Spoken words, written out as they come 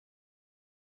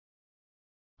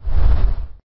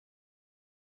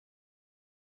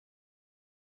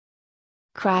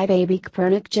Crybaby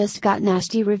Kaepernick just got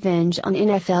nasty revenge on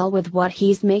NFL with what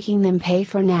he's making them pay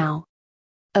for now.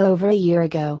 Over a year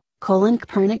ago,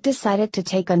 Kaepernick decided to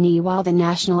take a knee while the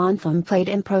national anthem played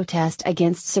in protest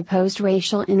against supposed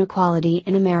racial inequality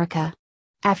in America.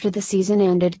 After the season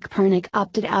ended, Kaepernick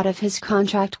opted out of his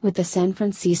contract with the San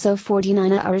Francisco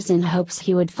 49ers in hopes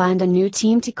he would find a new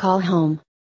team to call home.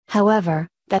 However,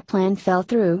 that plan fell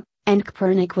through, and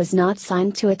Kaepernick was not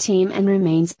signed to a team and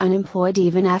remains unemployed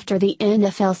even after the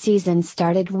NFL season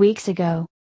started weeks ago.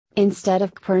 Instead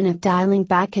of Kaepernick dialing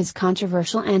back his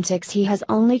controversial antics, he has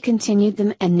only continued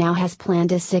them and now has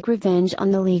planned a sick revenge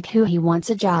on the league who he wants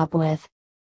a job with.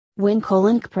 When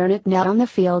Kaepernick knelt on the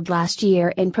field last year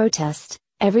in protest,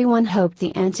 everyone hoped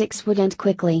the antics would end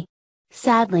quickly.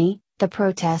 Sadly, the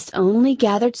protest only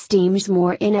gathered steam as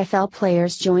more NFL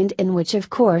players joined in, which of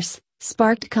course,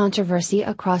 sparked controversy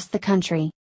across the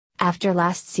country. After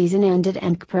last season ended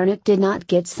and Kaepernick did not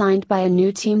get signed by a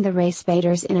new team, the race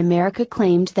baiters in America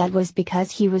claimed that was because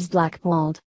he was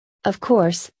blackballed. Of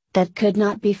course, that could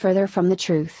not be further from the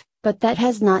truth, but that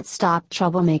has not stopped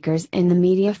troublemakers in the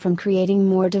media from creating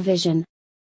more division.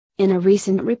 In a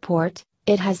recent report,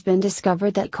 it has been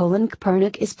discovered that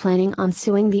Kaepernick is planning on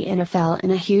suing the NFL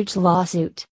in a huge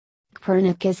lawsuit.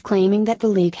 Kaepernick is claiming that the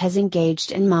league has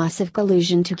engaged in massive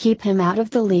collusion to keep him out of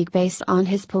the league based on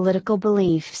his political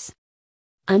beliefs.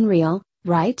 Unreal,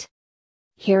 right?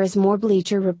 Here is more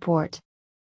Bleacher Report.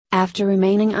 After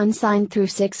remaining unsigned through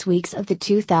 6 weeks of the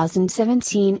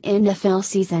 2017 NFL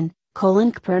season,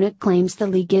 Kaepernick claims the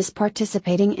league is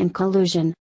participating in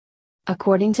collusion.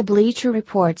 According to Bleacher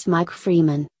Report's Mike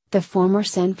Freeman, the former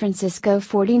San Francisco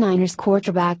 49ers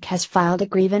quarterback has filed a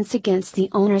grievance against the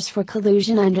owners for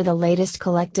collusion under the latest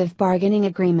collective bargaining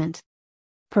agreement.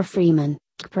 Per Freeman,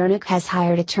 Kaepernick has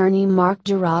hired attorney Mark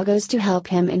Geragos to help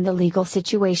him in the legal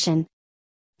situation.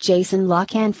 Jason La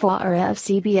Canfora of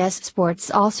CBS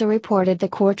Sports also reported the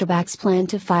quarterback's plan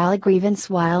to file a grievance,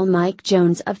 while Mike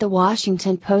Jones of The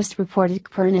Washington Post reported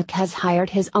Kaepernick has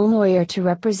hired his own lawyer to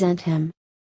represent him.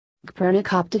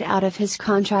 Kaepernick opted out of his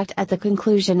contract at the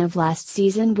conclusion of last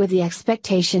season with the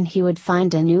expectation he would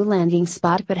find a new landing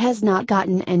spot, but has not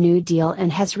gotten a new deal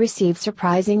and has received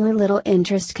surprisingly little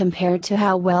interest compared to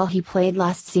how well he played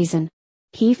last season.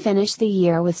 He finished the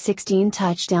year with 16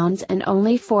 touchdowns and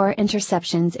only 4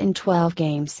 interceptions in 12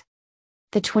 games.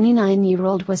 The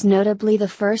 29-year-old was notably the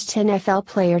first NFL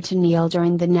player to kneel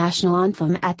during the national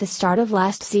anthem at the start of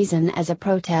last season as a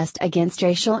protest against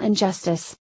racial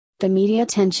injustice. The media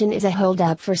attention is a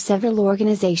holdup for several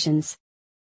organizations.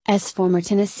 As former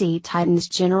Tennessee Titans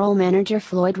general manager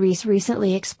Floyd Reese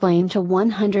recently explained to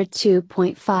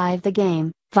 102.5 The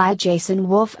Game, via Jason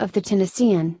Wolf of the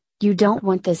Tennessean, "You don't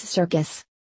want this circus."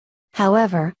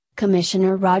 However,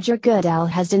 Commissioner Roger Goodell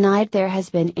has denied there has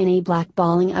been any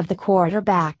blackballing of the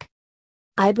quarterback.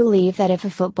 "I believe that if a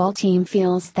football team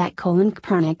feels that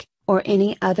Kaepernick, or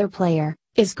any other player,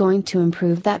 is going to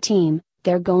improve that team,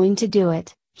 they're going to do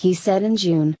it," he said in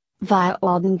June, via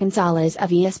Alden Gonzalez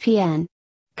of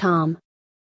ESPN.com.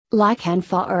 La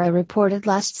Canfora reported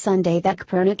last Sunday that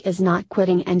Kaepernick is not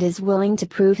quitting and is willing to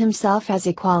prove himself as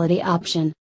a quality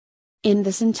option. In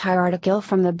this entire article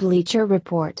from the Bleacher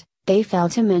Report, they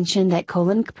failed to mention that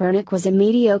Kaepernick was a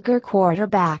mediocre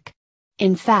quarterback.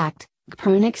 In fact,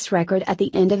 Kaepernick's record at the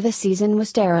end of the season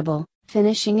was terrible,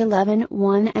 finishing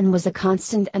 11-1 and was a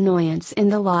constant annoyance in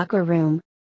the locker room.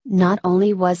 Not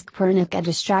only was Kaepernick a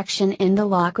distraction in the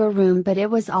locker room, but it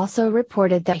was also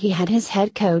reported that he had his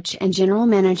head coach and general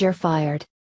manager fired.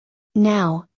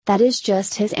 Now, that is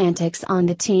just his antics on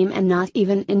the team and not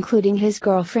even including his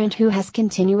girlfriend, who has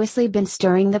continuously been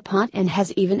stirring the pot and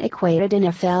has even equated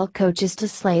NFL coaches to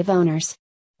slave owners.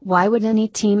 Why would any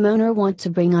team owner want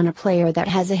to bring on a player that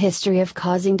has a history of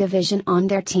causing division on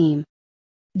their team?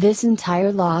 This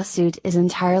entire lawsuit is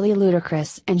entirely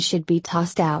ludicrous and should be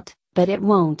tossed out. But it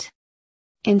won't.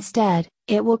 Instead,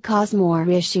 it will cause more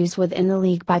issues within the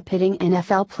league by pitting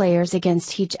NFL players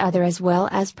against each other as well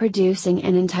as producing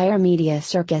an entire media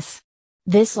circus.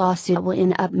 This lawsuit will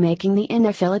end up making the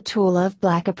NFL a tool of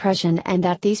black oppression and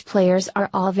that these players are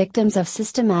all victims of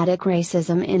systematic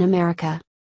racism in America.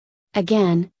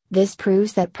 Again, this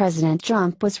proves that President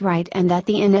Trump was right and that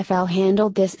the NFL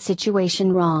handled this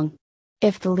situation wrong.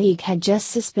 If the league had just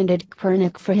suspended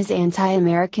Kaepernick for his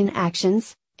anti-American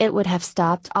actions, it would have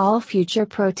stopped all future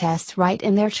protests right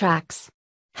in their tracks.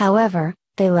 However,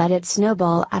 they let it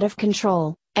snowball out of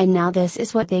control, and now this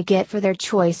is what they get for their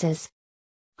choices.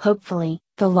 Hopefully,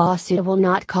 the lawsuit will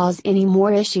not cause any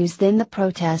more issues than the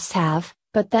protests have,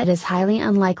 but that is highly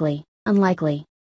unlikely.